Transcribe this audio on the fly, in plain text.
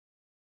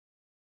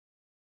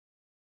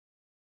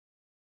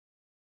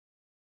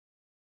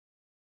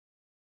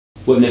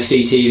Women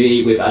FC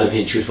TV with Adam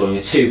Hinshelwood following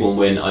a 2-1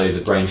 win over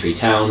Braintree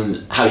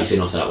Town. How are you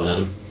feeling after that one,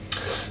 Adam?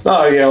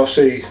 No, yeah,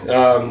 obviously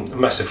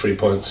massive 3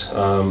 points.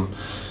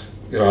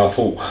 You know, I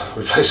thought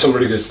we played some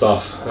really good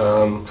stuff.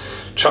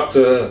 Chucked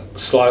a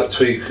slight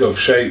tweak of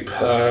shape.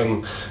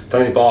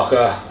 Danny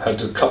Barker had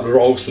a couple of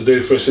roles to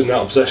do for us in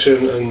that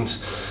possession, and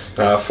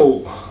I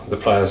thought the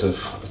players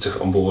have took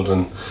it on board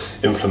and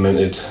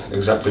implemented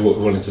exactly what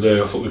we wanted to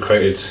do. I thought we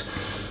created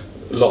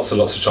lots and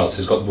lots of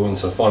chances, got the ball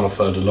into the final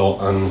third a lot,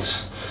 and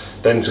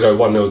then to go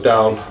 1-0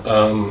 down,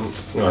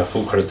 you know,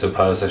 full credit to the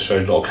players. They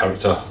showed a lot of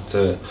character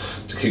to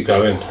keep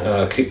going,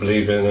 keep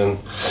believing, and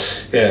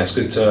yeah, it's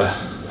good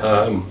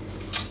to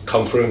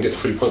come through and get the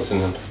 3 points in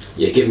the end.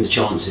 Yeah, given the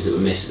chances that were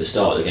missed at the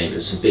start of the game, there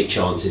were some big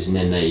chances, and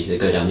then they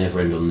go down the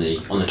other end on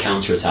the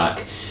counter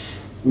attack.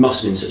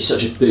 Must have been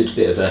such a good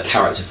bit of a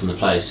character from the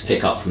players to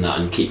pick up from that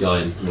and keep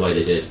going the way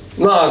they did.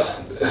 No,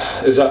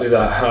 exactly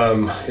that.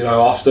 You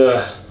know,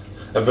 after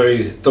a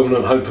very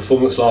dominant home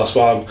performance last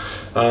one,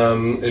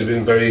 it'd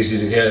been very easy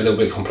to get a little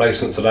bit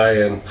complacent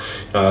today, and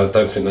I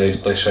don't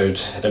think they showed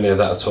any of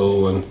that at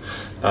all, and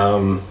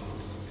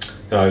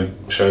you know,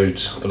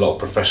 showed a lot of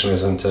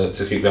professionalism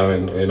to keep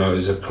going. You know, it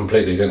was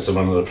completely against the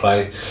run of the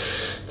play.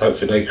 Don't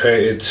think they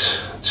created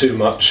too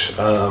much, you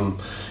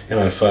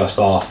know, first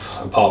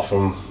half, apart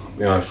from,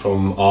 you know,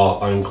 from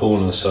our own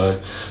corners. So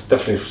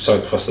definitely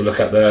something for us to look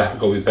at there.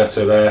 Got to be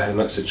better there in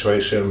that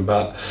situation,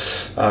 but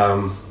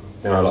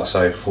you know, like I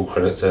say, full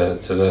credit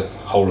to the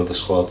whole of the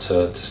squad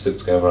to stick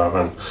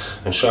together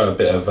and show a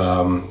bit of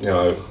you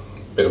know,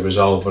 bit of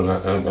resolve and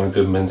a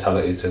good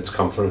mentality to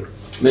come through.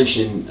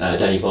 Mentioning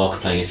Danny Barker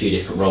playing a few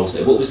different roles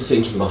there, what was the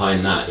thinking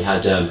behind that? You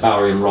had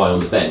Bowery and Rye on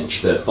the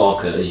bench, but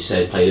Barker, as you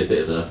said, played a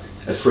bit of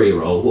a free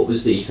role. What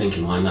was the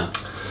thinking behind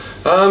that?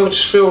 I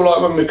just feel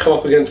like when we come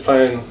up against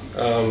playing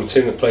a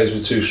team that plays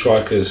with two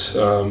strikers,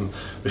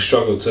 we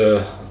struggle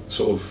to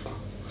sort of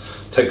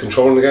take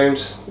control in the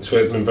games. It's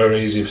been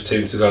very easy for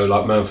teams to go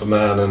like man for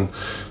man, and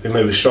we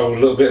maybe struggled a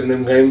little bit in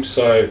them games.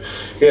 So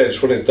yeah,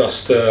 just wanted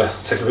us to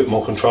take a bit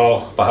more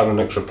control by having an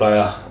extra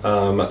player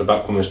at the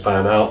back when we was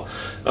playing out.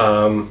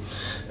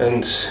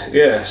 And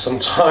yeah,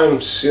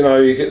 sometimes, you know,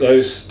 you get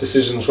those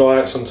decisions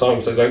right,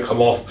 sometimes they don't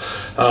come off,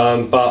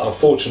 but I'm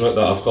fortunate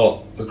that I've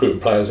got the group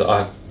of players that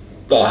I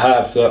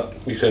have, that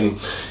you can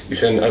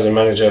as a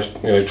manager,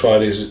 you know, try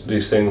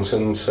these things,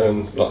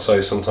 and like I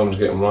say, sometimes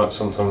you get them right,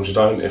 sometimes you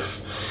don't.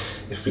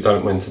 If we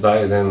don't win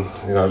today, then,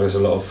 you know, there's a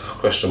lot of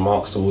question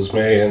marks towards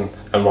me, and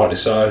rightly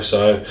so.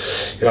 So,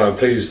 you know, I'm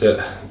pleased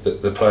that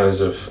the players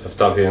have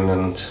dug in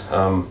and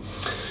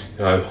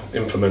you know,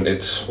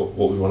 implemented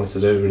what we wanted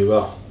to do really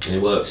well. And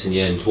it works in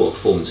the end. What a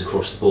performance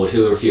across the board.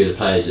 Who are a few of the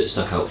players that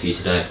stuck out for you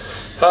today?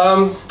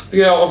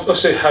 Yeah,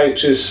 obviously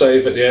H's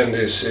save at the end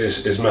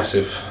is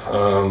massive.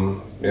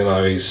 You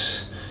know,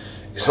 he's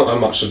not had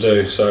much to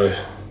do, so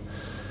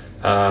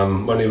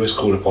when he was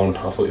called upon,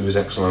 I thought he was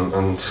excellent,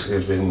 and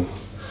he'd been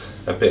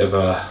a bit of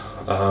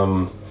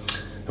a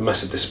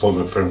massive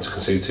disappointment for him to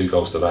concede 2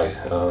 goals today,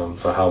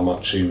 for how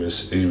much he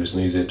was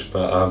needed.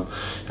 But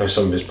you know,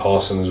 some of his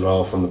passing as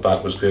well from the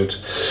back was good.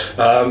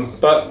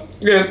 But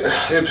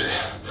yeah,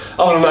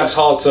 other than that, it's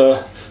hard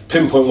to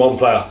pinpoint one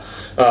player.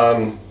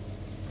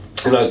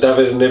 You know,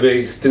 David and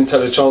Nibby didn't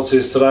take their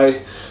chances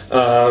today,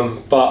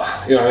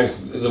 but you know,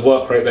 the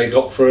work rate they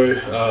got through.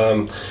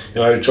 You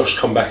know, Josh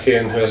come back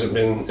in, who hasn't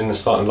been in the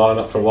starting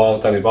lineup for a while.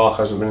 Danny Barker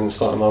hasn't been in the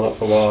starting lineup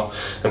for a while,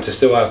 and to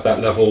still have that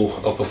level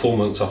of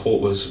performance, I thought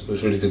was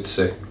really good to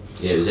see.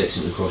 Yeah, it was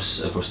excellent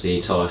across the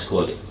entire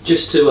squad.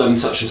 Just to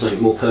touch on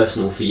something more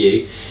personal for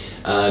you,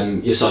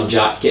 your son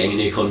Jack getting a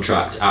new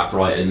contract at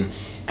Brighton.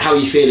 How are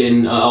you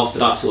feeling after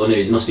that sort of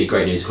news? It must be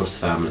great news across the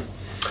family.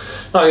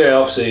 Oh yeah,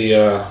 obviously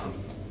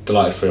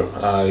delighted for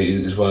him.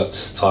 He's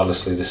worked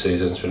tirelessly this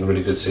season. It's been a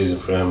really good season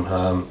for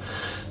him.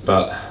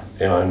 But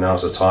you know,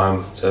 now's the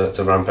time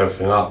to ramp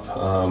everything up.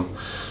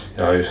 You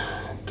know,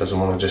 doesn't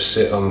want to just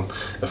sit on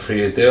a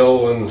 3-year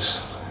deal and,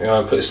 you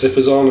know, put his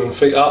slippers on and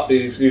feet up.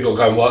 You've got to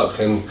go and work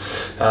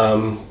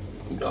and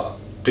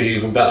be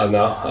even better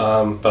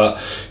now.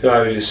 But you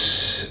know, I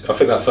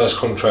think that first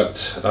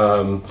contract,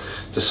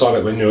 to sign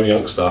it when you're a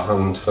youngster,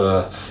 and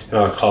for, you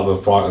know, a club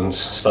of Brighton's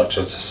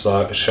stature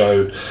to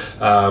show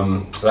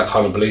that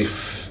kind of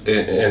belief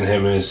in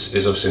him is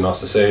obviously nice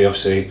to see.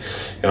 Obviously,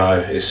 you know,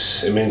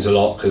 it means a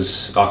lot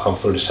because I come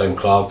through the same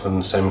club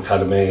and the same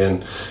academy,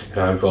 and you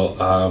know, got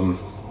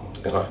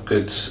you know,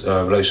 good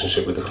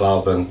relationship with the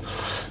club, and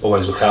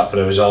always look out for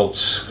the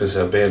results because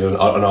they're being an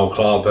old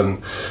club.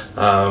 And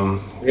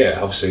yeah,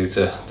 obviously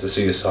to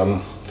see your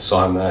son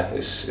sign there,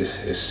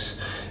 it's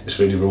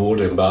really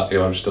rewarding. But you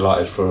know, I'm just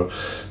delighted for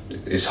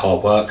his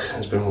hard work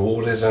has been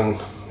rewarded, and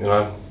you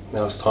know,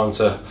 now it's time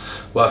to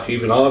work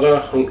even harder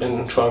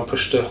and try and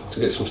push to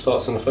get some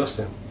starts in the first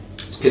team.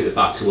 Pivot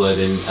back to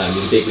Worthing, it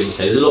was a big win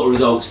today. There's a lot of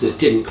results that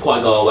didn't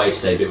quite go our way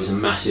today, but it was a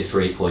massive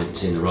 3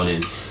 points in the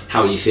run-in.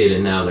 How are you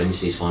feeling now going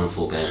into these final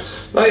 4 games?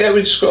 No, yeah,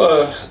 we just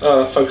got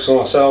to focus on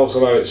ourselves. I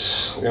know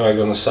it's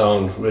going to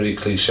sound really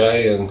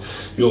cliche, and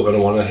you're going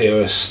to want to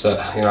hear us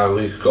that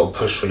we've got to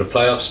push for the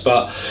playoffs.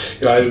 But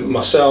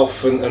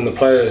myself and the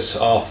players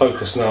are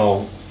focused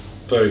now.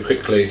 Very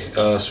quickly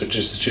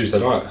switches to Tuesday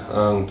night,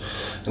 and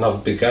another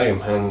big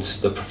game, and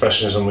the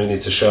professionalism we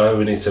need to show.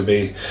 We need to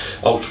be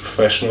ultra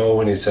professional.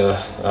 We need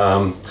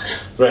to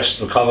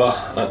rest, recover,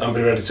 and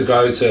be ready to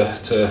go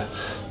to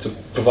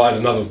provide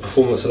another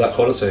performance of that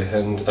quality,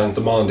 and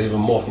demand even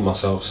more from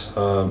ourselves.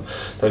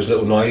 Those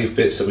little naive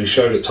bits that we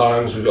showed at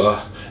times, we've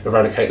got to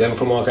eradicate them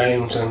from our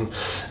games,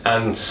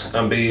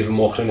 and be even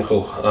more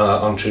clinical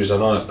on Tuesday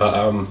night.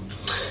 But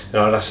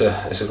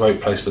it's a great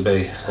place to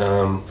be.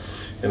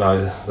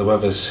 The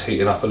weather's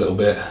heating up a little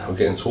bit. We're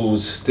getting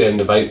towards the end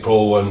of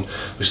April, and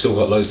we've still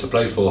got loads to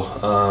play for.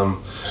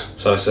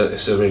 So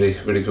it's a really,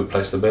 really good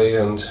place to be,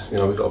 and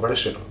we've got to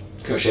relish it.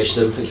 Congratulations,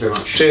 Adam. Thank you very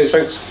much. Cheers,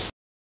 thanks.